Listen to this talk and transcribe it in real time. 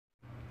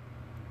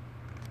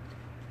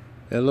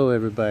Hello,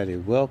 everybody.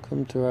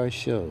 Welcome to our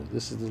show.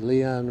 This is the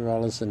Leon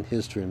Rollerson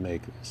History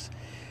Makers.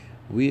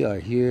 We are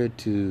here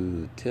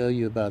to tell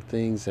you about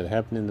things that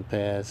happened in the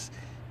past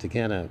to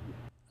kind of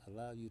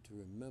allow you to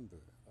remember,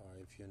 or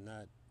if you're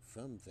not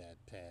from that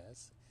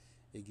past,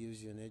 it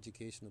gives you an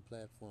educational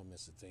platform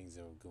as to things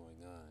that are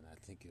going on.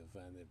 I think you'll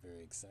find that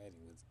very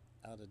exciting,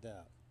 without a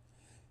doubt.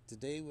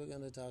 Today, we're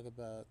going to talk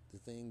about the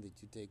thing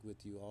that you take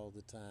with you all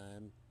the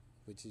time,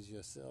 which is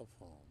your cell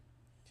phone.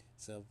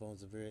 Cell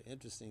phones are very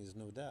interesting, there's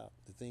no doubt.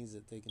 The things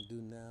that they can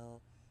do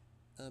now,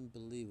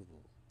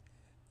 unbelievable.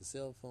 The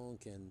cell phone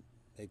can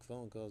make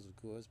phone calls, of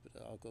course,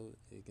 but also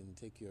it can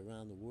take you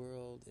around the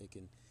world. It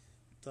can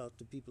talk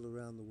to people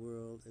around the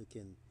world. It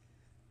can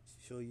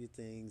show you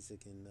things.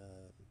 It can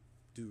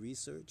do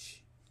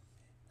research.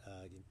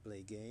 It can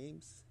play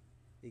games.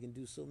 It can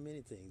do so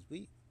many things.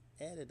 We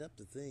added up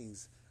the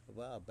things a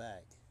while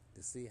back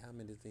to see how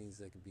many things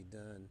that could be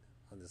done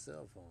on the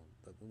cell phone.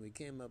 But when we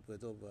came up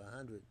with over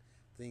 100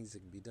 things that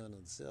can be done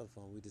on the cell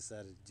phone, we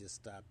decided to just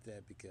stop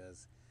that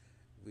because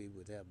we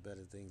would have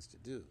better things to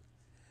do.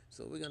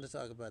 So we're going to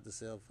talk about the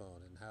cell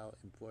phone and how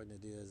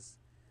important it is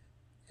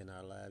in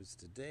our lives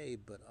today,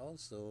 but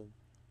also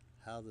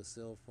how the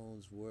cell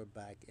phones were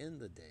back in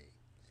the day.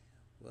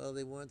 Well,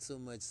 they weren't so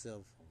much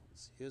cell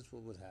phones. Here's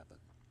what would happen.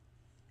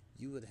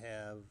 You would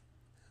have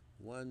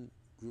one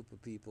group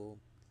of people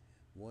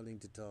wanting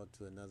to talk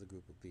to another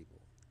group of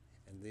people,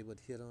 and they would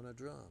hit on a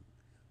drum.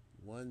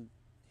 One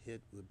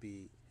hit would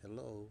be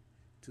hello,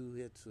 two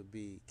hits would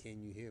be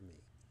can you hear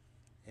me?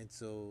 And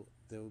so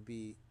there would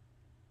be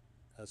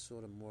a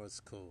sort of Morse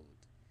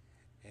code.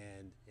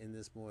 And in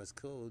this Morse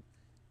code,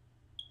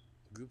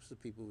 groups of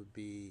people would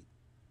be,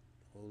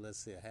 let's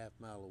say a half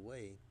mile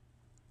away,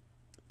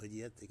 but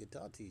yet they could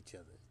talk to each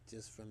other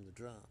just from the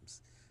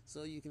drums.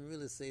 So you can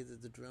really say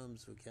that the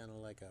drums were kind of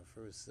like our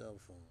first cell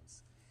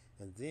phones.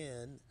 And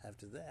then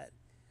after that,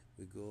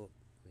 we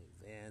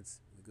advance,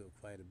 we go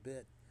quite a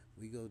bit.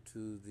 We go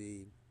to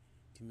the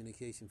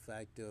communication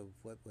factor of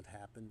what would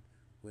happen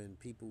when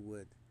people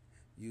would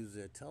use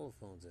their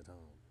telephones at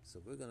home. So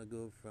we're going to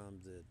go from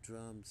the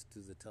drums to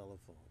the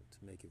telephone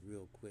to make it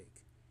real quick.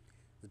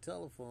 The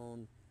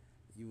telephone,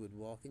 you would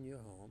walk in your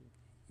home,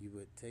 you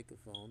would take a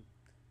phone,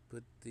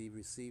 put the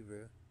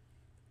receiver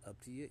up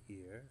to your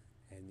ear,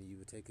 and you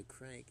would take a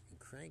crank and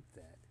crank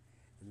that.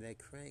 And that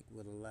crank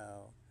would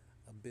allow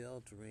a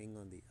bell to ring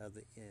on the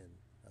other end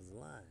of the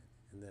line.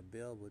 And that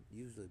bell would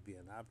usually be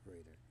an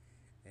operator.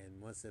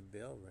 And once that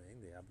bell rang,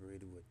 the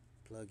operator would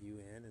plug you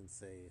in and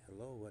say,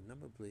 hello, what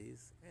number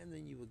please? And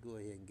then you would go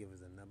ahead and give her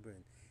the number,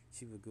 and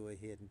she would go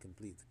ahead and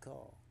complete the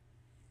call.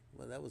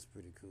 Well, that was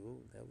pretty cool.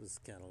 That was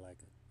kind of like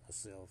a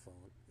cell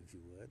phone, if you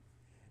would.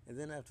 And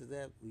then after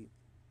that, we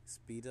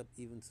speed up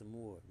even some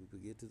more. We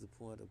could get to the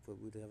point of where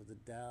we'd have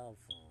the dial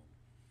phone.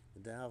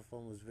 The dial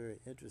phone was very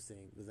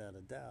interesting, without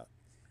a doubt.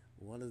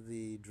 One of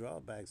the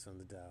drawbacks on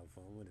the dial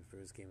phone when it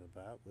first came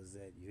about was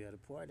that you had a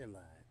party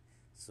line.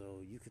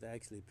 So you could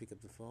actually pick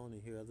up the phone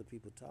and hear other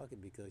people talking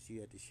because you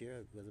had to share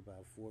it with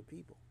about 4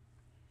 people.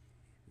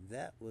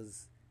 That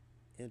was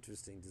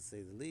interesting to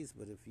say the least,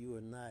 but if you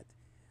were not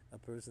a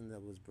person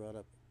that was brought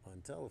up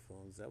on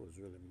telephones, that was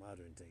really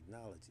modern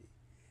technology.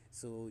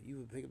 So you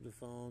would pick up the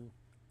phone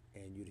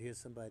and you'd hear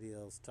somebody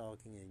else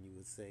talking and you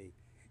would say,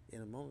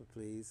 in a moment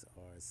please,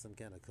 or some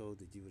kind of code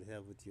that you would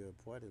have with your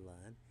party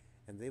line,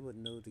 and they would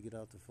know to get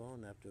off the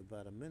phone after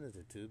about a minute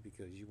or two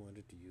because you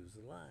wanted to use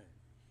the line.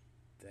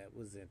 That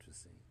was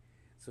interesting.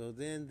 So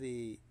then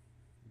the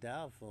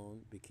dial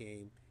phone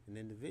became an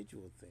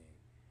individual thing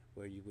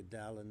where you would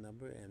dial a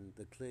number and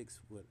the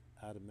clicks would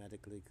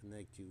automatically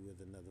connect you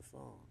with another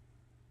phone.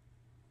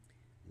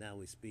 Now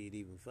we speed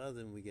even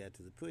further and we got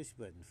to the push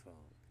button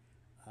phone.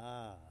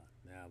 Now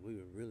we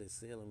were really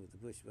sailing with the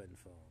push button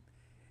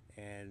phone.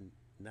 And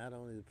not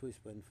only the push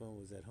button phone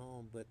was at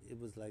home, but it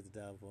was like the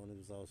dial phone, it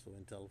was also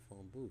in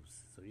telephone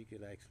booths. So you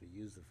could actually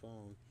use the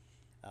phone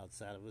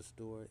outside of a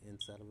store,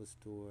 inside of a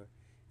store,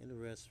 in a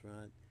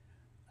restaurant,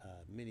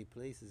 many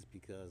places,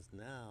 because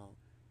now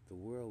the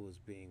world was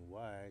being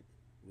wired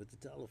with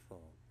the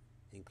telephone,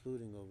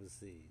 including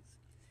overseas.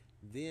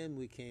 Then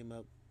we came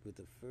up with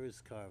the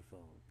first car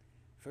phone.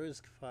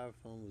 First car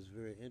phone was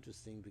very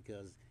interesting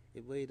because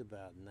it weighed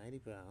about 90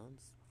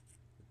 pounds.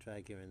 Try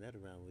carrying that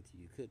around with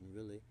you. You couldn't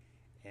really.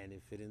 And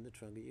it fit in the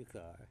trunk of your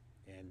car.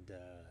 And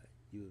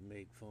you would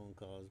make phone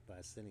calls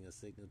by sending a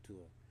signal to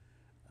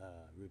a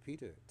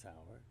repeater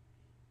tower.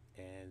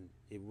 And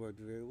it worked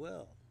very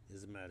well,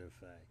 as a matter of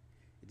fact.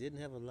 It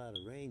didn't have a lot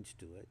of range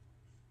to it,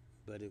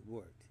 but it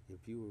worked.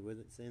 If you were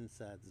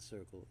inside the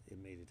circle, it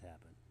made it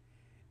happen.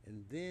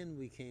 And then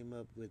we came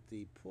up with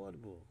the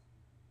portable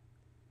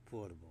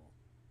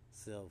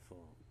cell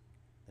phone.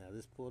 Now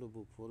this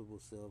portable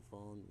cell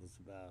phone was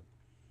about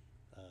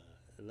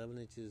 11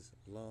 inches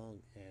long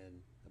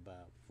and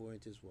about 4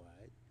 inches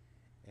wide.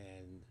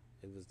 And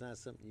it was not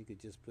something you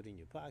could just put in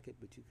your pocket,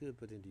 but you could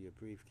put into your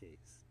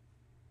briefcase.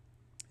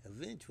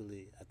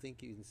 Eventually, I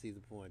think you can see the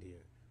point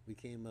here, we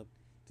came up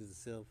to the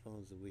cell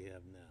phones that we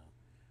have now.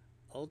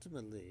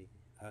 Ultimately,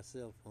 Our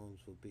cell phones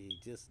will be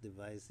just a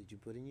device that you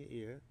put in your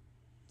ear,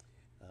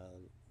 uh,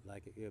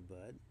 like an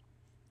earbud,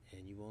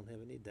 and you won't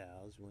have any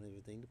dials. You won't have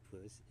anything to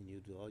push, and you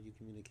do all your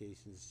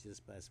communications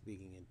just by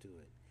speaking into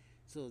it.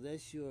 So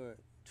that's your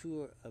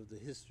tour of the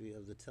history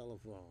of the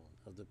telephone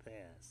of the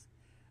past.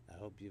 I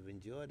hope you've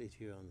enjoyed it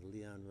here on the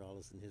Leon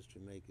Rollerson History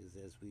Makers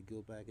as we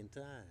go back in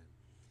time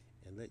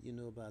and let you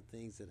know about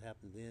things that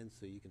happened then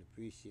so you can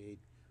appreciate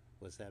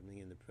what's happening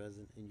in the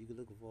present and you can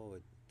look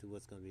forward to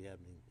what's going to be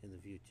happening in the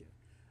future.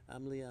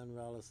 I'm Leon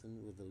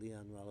Rollerson with the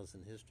Leon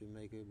Rollerson History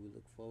Maker. We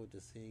look forward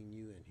to seeing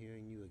you and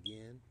hearing you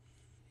again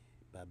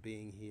by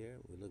being here.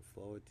 We look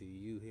forward to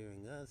you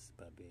hearing us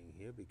by being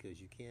here because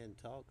you can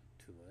talk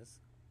to us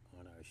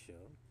on our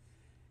show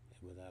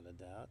without a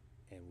doubt,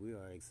 and we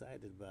are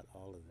excited about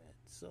all of that.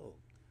 So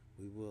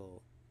we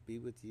will be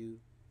with you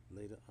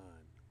later on.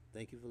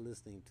 Thank you for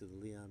listening to the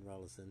Leon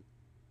Rollerson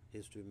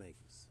History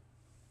Makers.